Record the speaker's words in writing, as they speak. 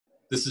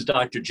This is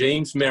Dr.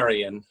 James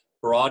Marion,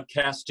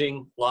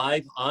 broadcasting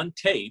live on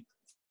tape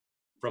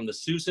from the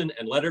Susan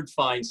and Leonard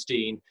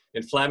Feinstein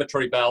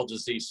Inflammatory Bowel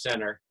Disease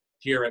Center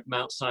here at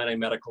Mount Sinai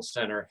Medical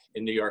Center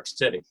in New York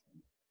City.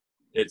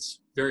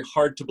 It's very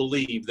hard to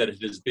believe that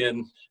it has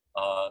been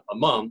a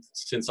month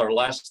since our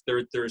last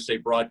Third Thursday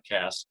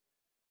broadcast.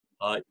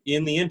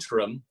 In the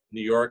interim,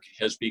 New York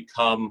has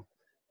become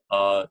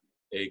a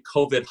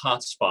COVID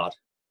hotspot.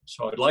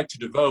 So I'd like to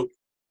devote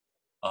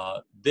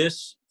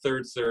this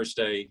Third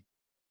Thursday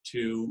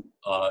to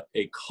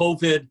a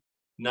COVID-19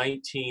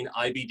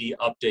 IBD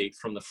update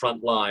from the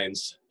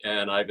Frontlines.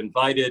 And I've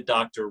invited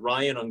Dr.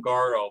 Marion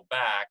Ungaro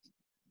back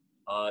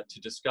to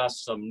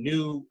discuss some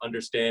new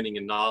understanding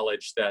and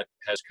knowledge that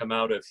has come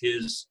out of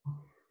his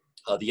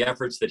the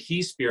efforts that he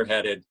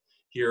spearheaded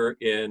here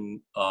in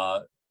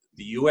the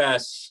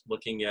US,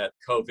 looking at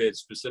COVID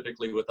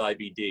specifically with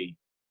IBD.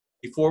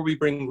 Before we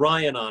bring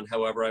Ryan on,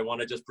 however, I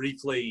want to just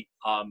briefly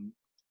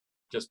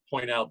just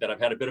point out that I've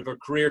had a bit of a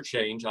career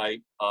change. I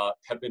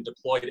have been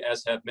deployed,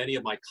 as have many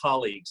of my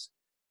colleagues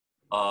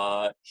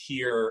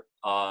here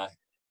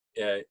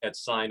at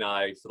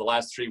Sinai for the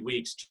last 3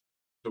 weeks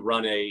to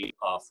run a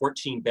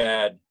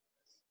 14-bed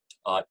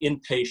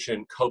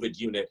inpatient COVID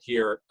unit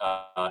here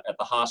at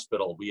the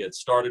hospital. We had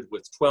started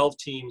with 12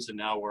 teams, and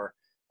now we're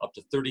up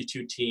to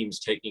 32 teams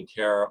taking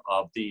care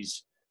of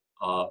these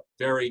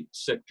very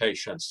sick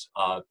patients.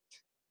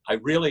 I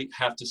really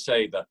have to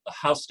say that the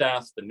house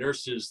staff, the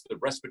nurses, the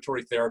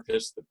respiratory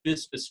therapists, the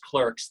business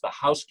clerks, the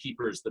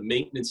housekeepers, the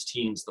maintenance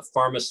teams, the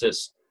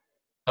pharmacists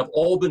have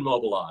all been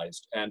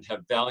mobilized and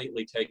have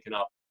valiantly taken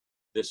up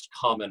this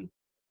common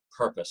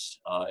purpose.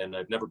 And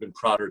I've never been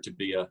prouder to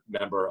be a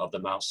member of the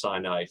Mount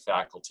Sinai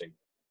faculty.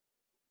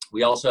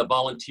 We also have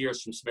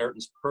volunteers from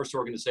Samaritan's Purse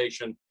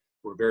organization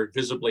who are very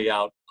visibly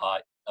out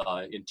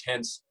in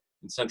tents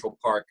in Central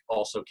Park,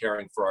 also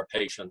caring for our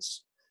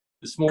patients.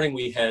 This morning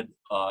we had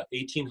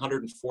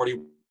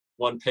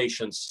 1,841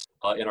 patients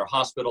in our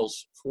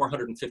hospitals,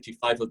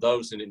 455 of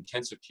those in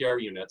intensive care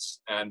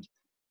units. And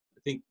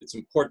I think it's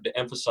important to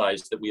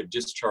emphasize that we have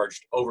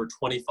discharged over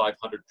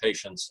 2,500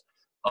 patients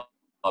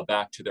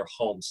back to their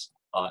homes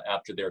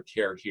after their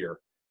care here.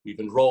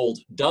 We've enrolled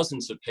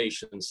dozens of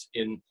patients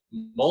in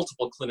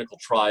multiple clinical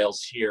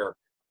trials here,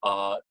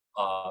 and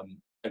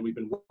we've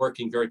been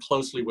working very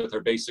closely with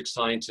our basic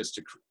scientists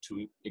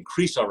to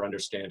increase our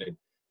understanding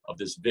of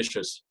this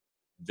vicious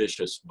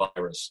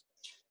virus.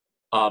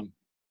 I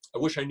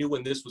wish I knew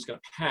when this was going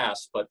to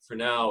pass, but for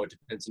now, it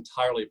depends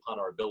entirely upon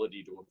our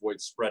ability to avoid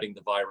spreading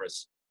the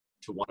virus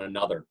to one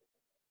another.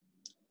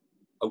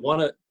 I want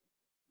to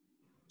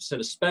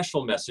send a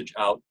special message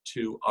out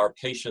to our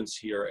patients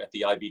here at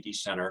the IBD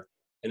Center.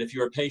 And if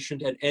you're a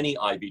patient at any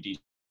IBD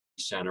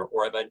center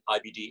or have an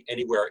IBD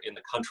anywhere in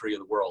the country or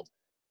the world,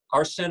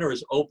 our center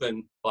is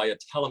open via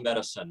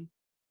telemedicine.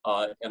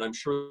 And I'm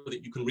sure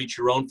that you can reach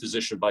your own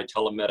physician by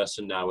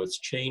telemedicine now. It's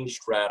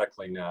changed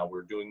radically now.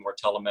 We're doing more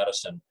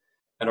telemedicine.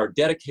 And our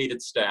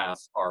dedicated staff,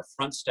 our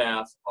front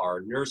staff, our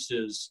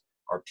nurses,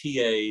 our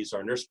PAs,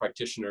 our nurse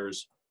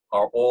practitioners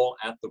are all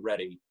at the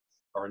ready.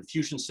 Our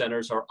infusion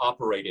centers are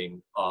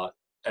operating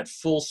at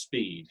full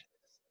speed.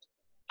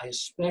 I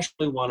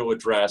especially want to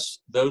address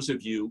those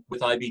of you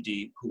with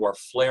IBD who are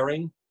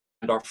flaring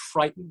and are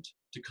frightened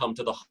to come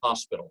to the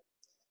hospital.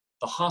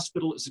 The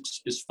hospital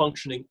is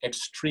functioning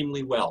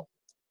extremely well.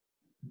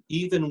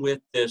 Even with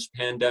this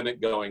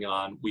pandemic going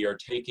on, we are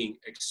taking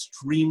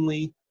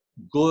extremely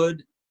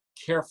good,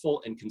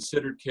 careful, and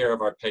considered care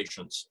of our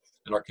patients.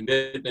 And our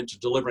commitment to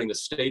delivering the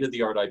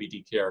state-of-the-art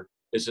IBD care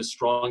is as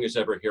strong as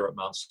ever here at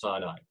Mount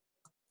Sinai.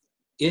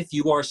 If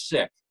you are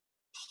sick,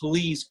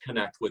 please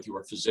connect with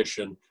your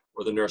physician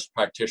or the nurse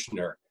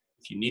practitioner.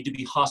 If you need to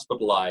be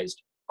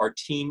hospitalized, our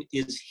team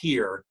is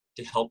here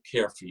to help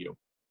care for you.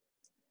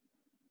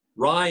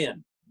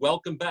 Ryan,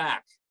 welcome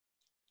back.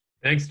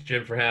 Thanks,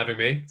 Jim, for having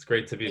me. It's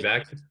great to be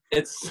back.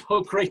 It's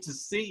so great to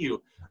see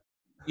you.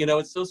 You know,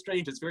 it's so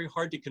strange. It's very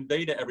hard to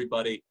convey to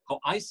everybody how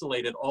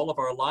isolated all of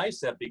our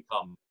lives have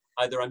become.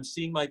 Either I'm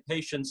seeing my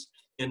patients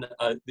in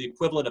the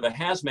equivalent of a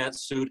hazmat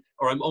suit,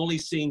 or I'm only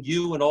seeing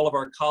you and all of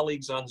our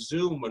colleagues on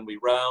Zoom when we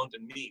round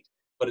and meet.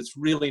 But it's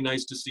really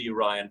nice to see you,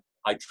 Ryan.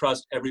 I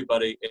trust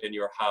everybody in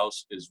your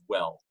house is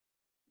well.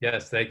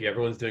 Yes, thank you.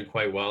 Everyone's doing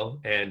quite well.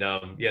 And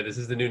yeah, this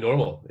is the new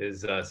normal,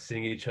 is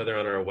seeing each other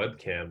on our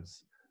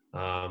webcams.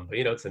 But,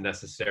 you know, it's a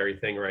necessary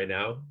thing right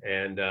now.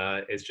 And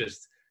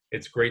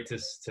it's great to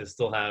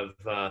still have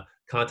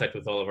contact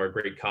with all of our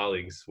great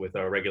colleagues with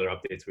our regular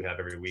updates we have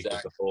every week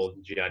with the full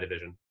GI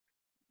division.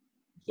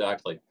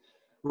 Exactly.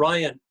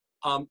 Ryan,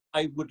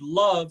 I would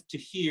love to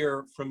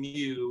hear from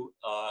you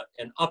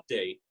an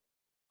update.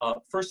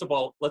 First of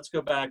all, let's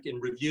go back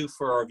and review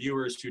for our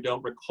viewers who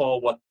don't recall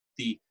what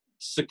the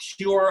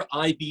Secure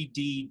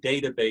IBD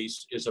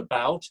database is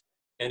about,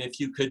 and if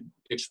you could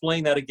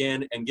explain that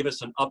again and give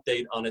us an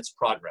update on its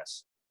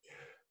progress.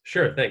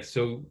 Sure, thanks.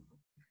 So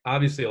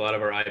obviously a lot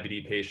of our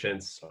IBD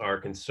patients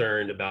are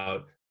concerned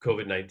about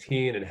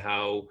COVID-19 and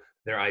how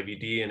their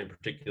IBD, and in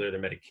particular their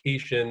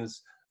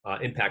medications,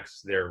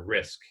 impacts their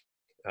risk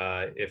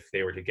if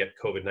they were to get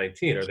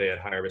COVID-19? Are they at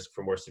higher risk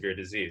for more severe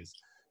disease?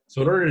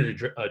 So in order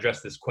to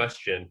address this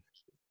question,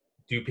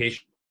 do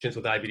patients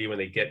with IBD when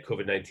they get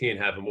COVID-19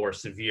 have a more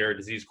severe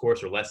disease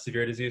course or less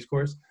severe disease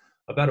course?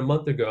 About a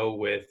month ago,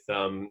 with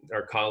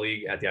our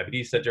colleague at the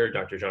IBD Center,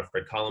 Dr.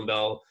 Jean-Fred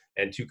Colombel,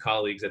 and two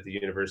colleagues at the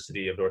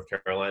University of North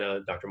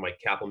Carolina, Dr. Mike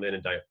Kappelman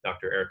and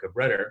Dr. Erica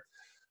Brenner,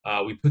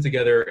 we put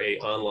together an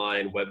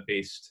online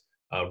web-based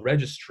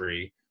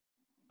registry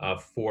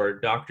for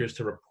doctors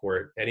to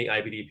report any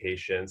IBD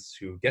patients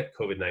who get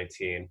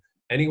COVID-19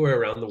 anywhere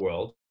around the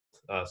world.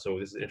 So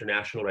this is an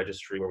international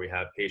registry where we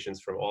have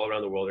patients from all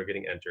around the world are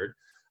getting entered.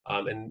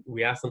 And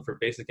we ask them for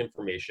basic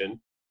information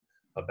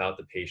about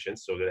the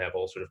patients. So they have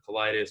ulcerative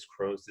colitis,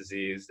 Crohn's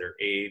disease, their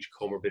age,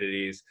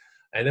 comorbidities.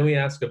 And then we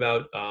ask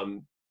about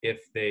if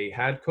they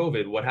had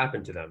COVID, what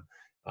happened to them?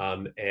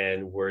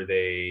 And were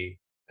they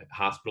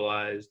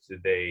hospitalized?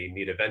 Did they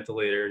need a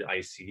ventilator,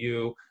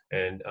 ICU?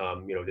 And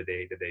did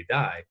they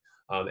die?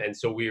 And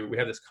so we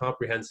have this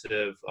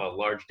comprehensive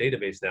large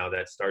database now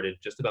that started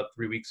just about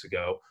 3 weeks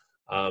ago.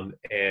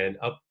 And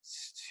up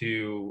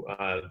to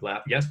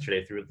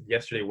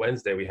yesterday,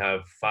 Wednesday, we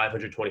have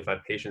 525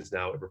 patients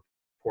now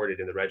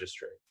reported in the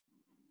registry.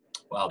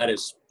 Wow, that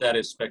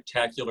is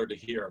spectacular to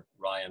hear,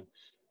 Ryan.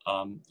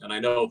 And I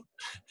know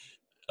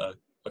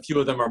a few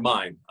of them are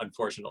mine,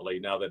 unfortunately,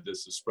 now that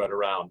this is spread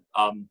around.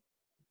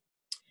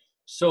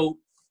 So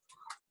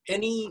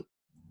any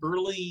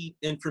early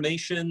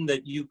information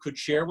that you could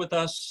share with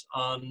us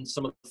on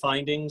some of the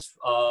findings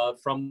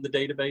from the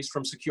database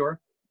from SECURE?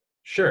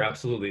 Sure,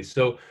 absolutely.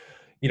 So,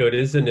 it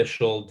is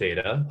initial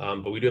data,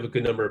 but we do have a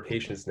good number of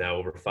patients now,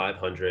 over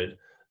 500.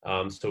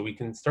 So we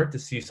can start to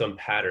see some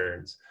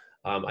patterns.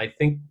 I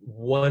think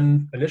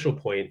one initial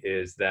point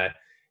is that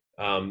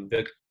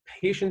the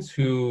patients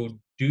who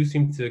do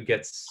seem to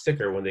get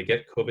sicker when they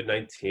get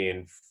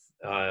COVID-19,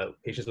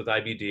 patients with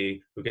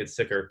IBD who get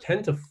sicker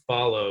tend to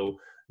follow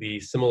the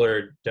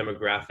similar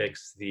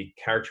demographics, the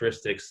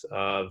characteristics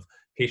of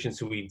patients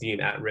who we deem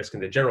at risk in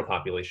the general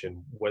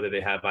population, whether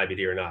they have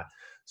IBD or not.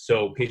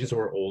 So patients who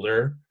are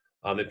older,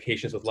 and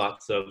patients with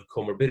lots of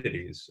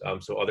comorbidities,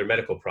 so other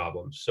medical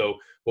problems. So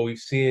what we've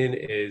seen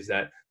is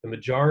that the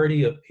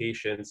majority of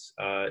patients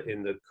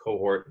in the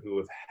cohort who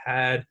have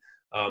had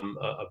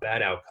a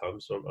bad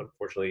outcome, so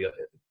unfortunately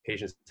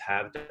patients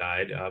have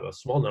died, a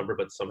small number,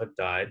 but some have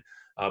died.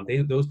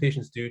 Those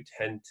patients do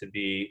tend to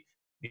be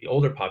the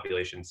older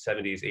population,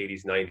 70s,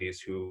 80s, 90s,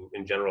 who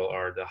in general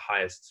are the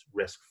highest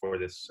risk for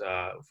this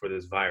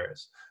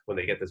virus when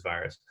they get this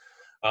virus.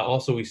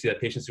 Also, we see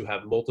that patients who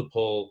have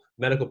multiple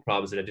medical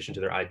problems in addition to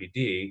their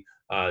IBD,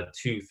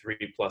 2,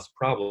 3+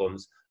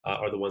 problems,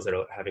 are the ones that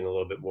are having a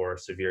little bit more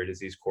severe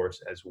disease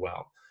course as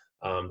well.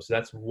 So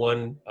that's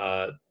one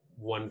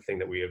thing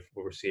that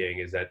we're seeing,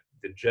 is that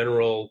the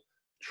general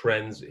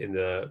trends in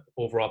the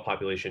overall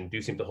population do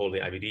seem to hold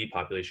in the IBD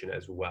population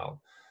as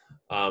well.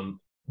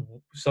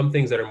 Some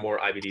things that are more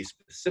IBD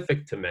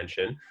specific to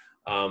mention,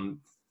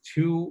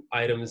 two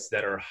items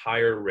that are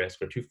higher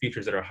risk, or two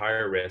features that are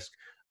higher risk,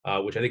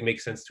 which I think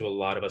makes sense to a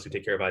lot of us who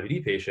take care of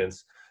IBD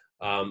patients,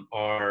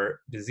 are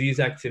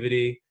disease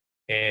activity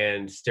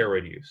and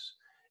steroid use.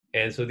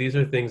 And so these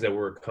are things that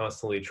we're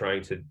constantly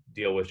trying to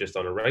deal with just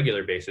on a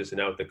regular basis. And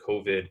now with the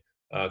COVID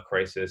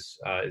crisis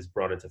is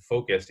brought into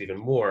focus even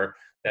more,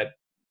 that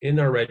in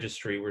our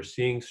registry, we're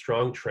seeing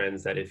strong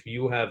trends that if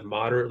you have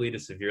moderately to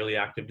severely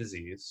active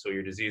disease, so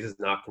your disease is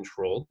not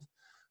controlled,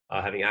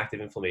 having active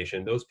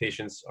inflammation, those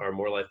patients are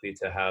more likely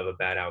to have a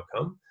bad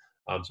outcome.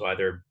 So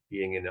either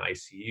being in the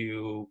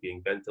ICU,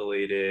 being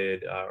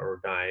ventilated,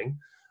 or dying.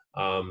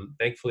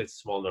 Thankfully,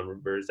 it's small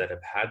numbers that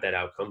have had that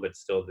outcome, but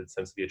still there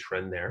tends to be a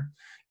trend there.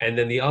 And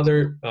then the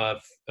other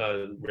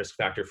risk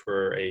factor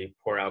for a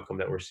poor outcome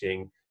that we're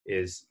seeing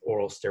is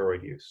oral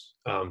steroid use.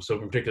 So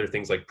in particular,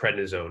 things like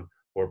prednisone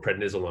or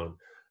prednisolone,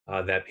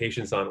 that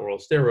patients on oral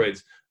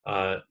steroids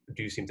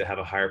do seem to have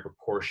a higher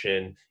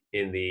proportion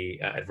in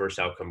the adverse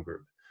outcome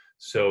group.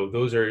 So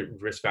those are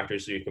risk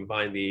factors. So you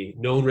combine the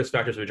known risk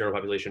factors for the general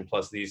population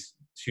plus these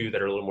two that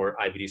are a little more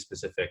IBD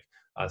specific,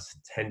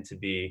 tend to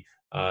be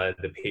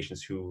the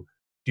patients who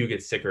do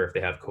get sicker if they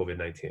have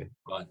COVID-19.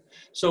 Right.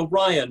 So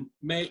Ryan,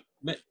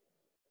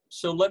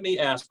 so let me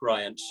ask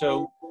Ryan,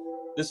 so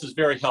this is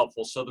very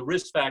helpful. So the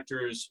risk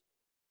factors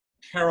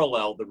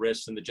parallel the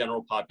risks in the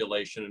general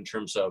population in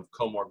terms of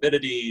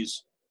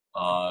comorbidities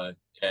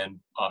and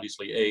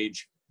obviously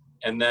age,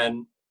 and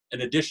then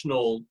an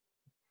additional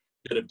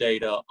bit of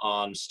data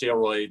on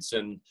steroids.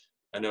 And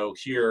I know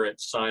here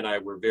at Sinai,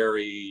 we're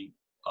very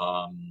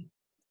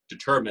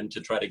determined to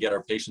try to get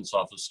our patients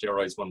off of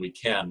steroids when we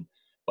can.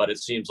 But it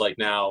seems like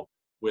now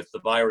with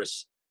the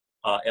virus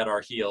at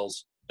our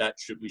heels,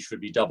 we should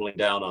be doubling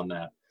down on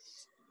that.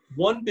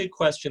 One big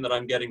question that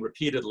I'm getting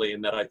repeatedly,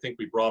 and that I think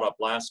we brought up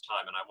last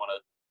time, and I want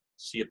to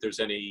see if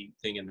there's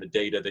anything in the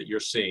data that you're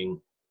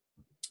seeing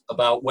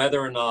about whether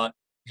or not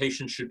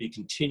patients should be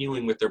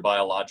continuing with their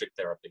biologic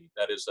therapy.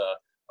 That is a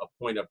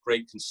point of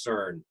great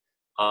concern.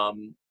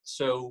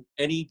 So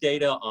any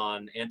data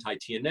on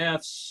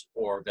anti-TNFs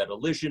or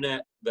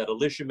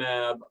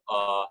vedolizumab,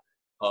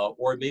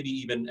 or maybe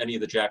even any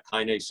of the JAK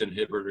kinase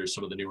inhibitors,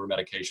 some of the newer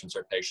medications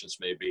our patients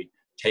may be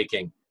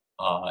taking,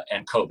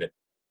 and COVID.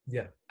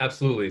 Yeah,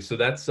 absolutely. So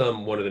that's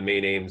one of the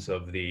main aims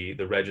of the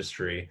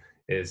registry,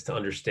 is to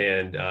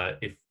understand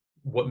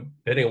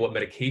depending on what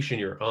medication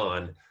you're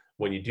on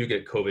when you do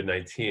get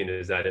COVID-19,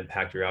 does that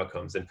impact your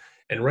outcomes?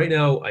 And right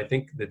now, I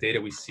think the data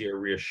we see are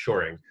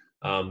reassuring,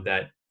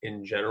 that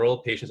in general,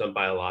 patients on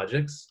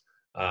biologics,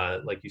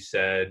 like you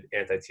said,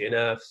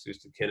 anti-TNF,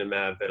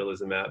 ustekinumab,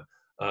 vedolizumab,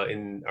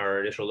 in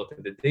our initial look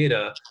at the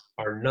data,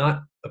 are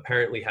not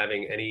apparently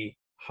having any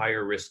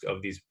higher risk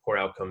of these poor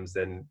outcomes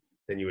than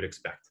you would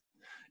expect.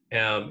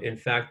 In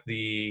fact,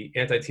 the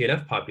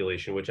anti-TNF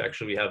population, which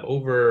actually we have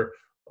over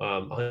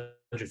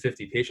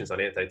 150 patients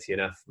on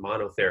anti-TNF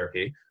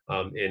monotherapy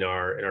in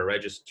our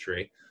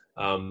registry,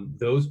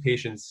 those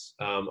patients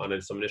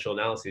on some initial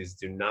analyses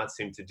do not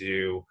seem to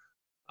do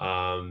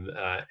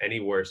any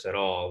worse at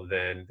all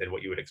than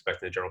what you would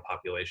expect in the general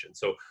population.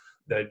 So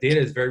the data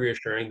is very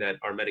reassuring that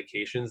our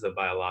medications, the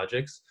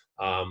biologics,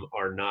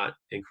 are not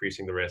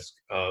increasing the risk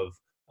of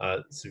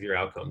severe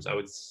outcomes.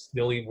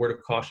 The only word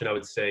of caution I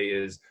would say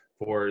is,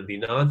 for the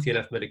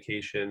non-TNF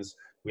medications,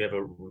 we have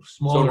a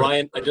smaller... So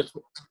Ryan,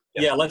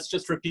 let's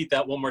just repeat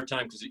that one more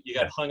time, because you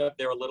got hung up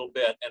there a little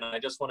bit, and I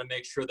just want to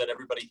make sure that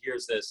everybody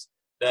hears this,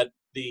 that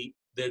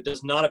there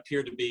does not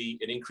appear to be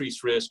an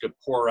increased risk of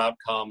poor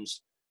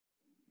outcomes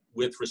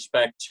with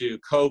respect to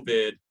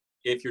COVID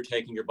if you're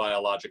taking your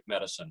biologic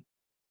medicine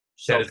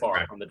so far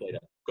correct. From the data.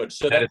 Good.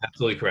 So that is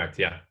absolutely correct,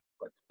 yeah.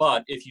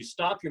 But if you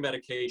stop your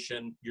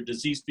medication, your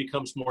disease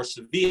becomes more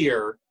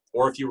severe,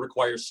 or if you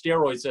require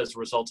steroids as a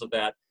result of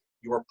that,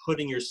 you are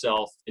putting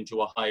yourself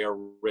into a higher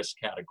risk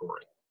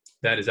category.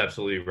 That is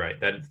absolutely right.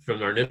 That,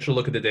 from our initial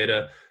look at the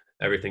data,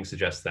 everything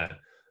suggests that.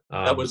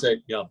 That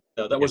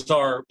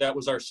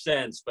was our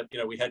sense, but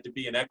we had to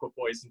be in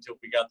equipoise until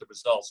we got the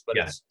results. But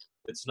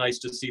it's nice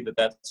to see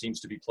that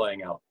seems to be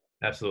playing out.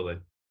 Absolutely.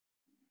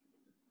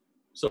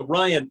 So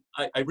Ryan,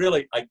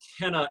 I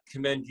cannot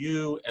commend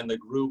you and the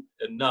group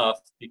enough,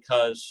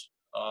 because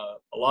a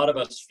lot of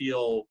us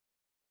feel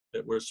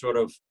that we're sort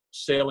of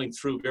sailing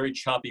through very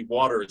choppy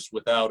waters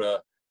without a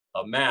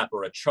map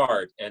or a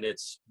chart, and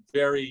it's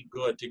very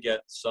good to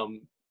get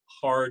some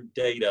hard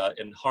data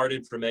and hard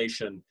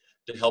information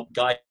to help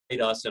guide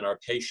us and our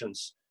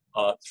patients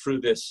through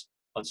this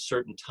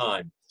uncertain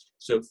time.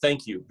 So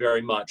thank you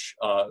very much,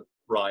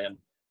 Ryan.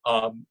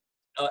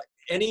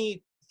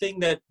 Anything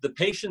that the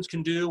patients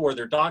can do or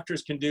their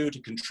doctors can do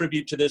to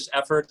contribute to this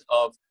effort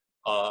of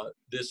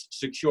this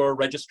secure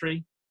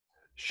registry?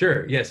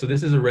 Sure. Yeah. So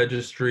this is a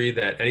registry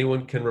that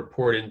anyone can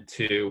report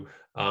into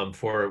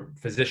for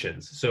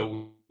physicians.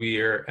 So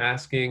we are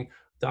asking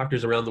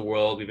doctors around the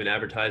world. We've been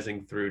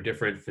advertising through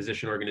different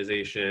physician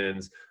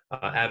organizations,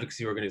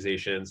 advocacy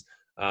organizations,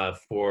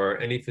 for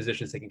any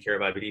physicians taking care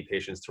of IBD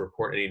patients to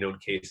report any known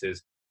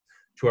cases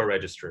to our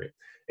registry.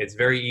 It's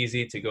very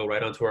easy to go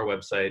right onto our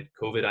website,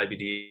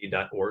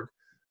 covidibd.org.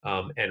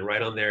 And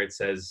right on there, it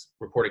says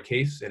report a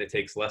case, and it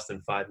takes less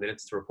than 5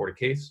 minutes to report a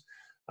case.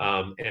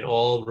 And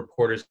all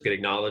reporters get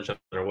acknowledged on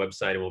our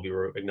website, and will be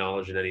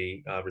acknowledged in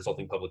any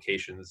resulting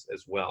publications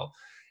as well.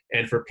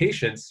 And for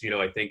patients,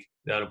 I think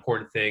that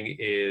important thing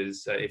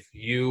is, if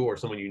you or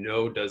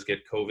someone does get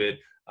COVID,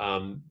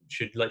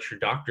 should let your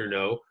doctor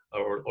know,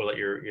 or let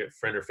your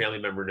friend or family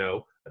member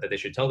know that they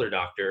should tell their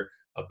doctor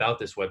about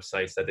this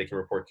website, so that they can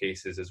report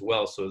cases as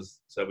well, so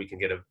we can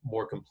get a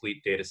more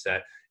complete data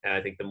set. And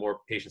I think the more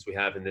patients we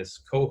have in this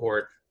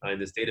cohort, in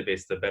this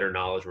database, the better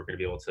knowledge we're going to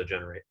be able to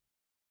generate.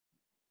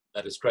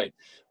 That is great.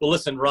 Well,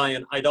 listen,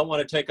 Ryan, I don't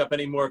want to take up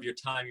any more of your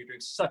time. You're doing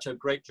such a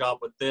great job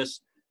with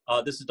this.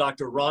 This is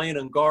Dr. Ryan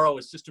Ungaro,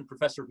 Assistant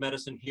Professor of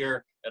Medicine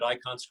here at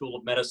Icahn School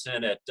of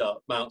Medicine at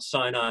Mount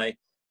Sinai.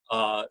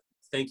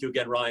 Thank you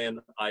again, Ryan.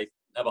 I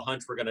have a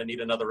hunch we're going to need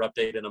another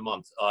update in a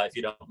month, if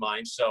you don't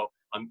mind. So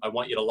I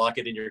want you to lock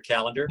it in your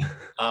calendar.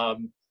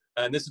 And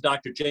this is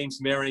Dr. James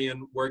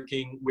Marion,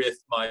 working with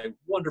my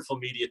wonderful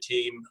media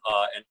team,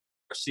 and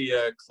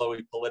Garcia,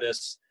 Chloe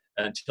Politis,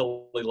 and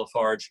Tilly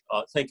Lafarge.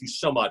 Thank you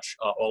so much,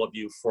 all of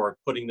you, for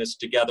putting this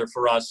together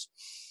for us.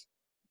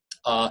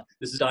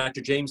 This is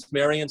Dr. James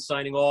Marion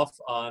signing off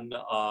on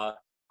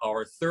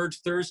our third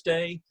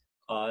Thursday,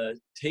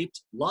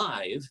 taped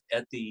live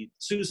at the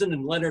Susan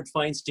and Leonard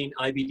Feinstein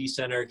IBD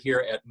Center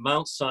here at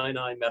Mount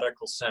Sinai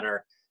Medical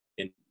Center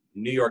in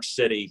New York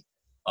City,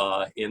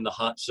 in the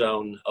hot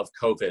zone of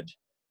COVID.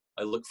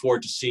 I look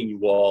forward to seeing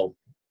you all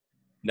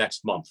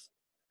next month.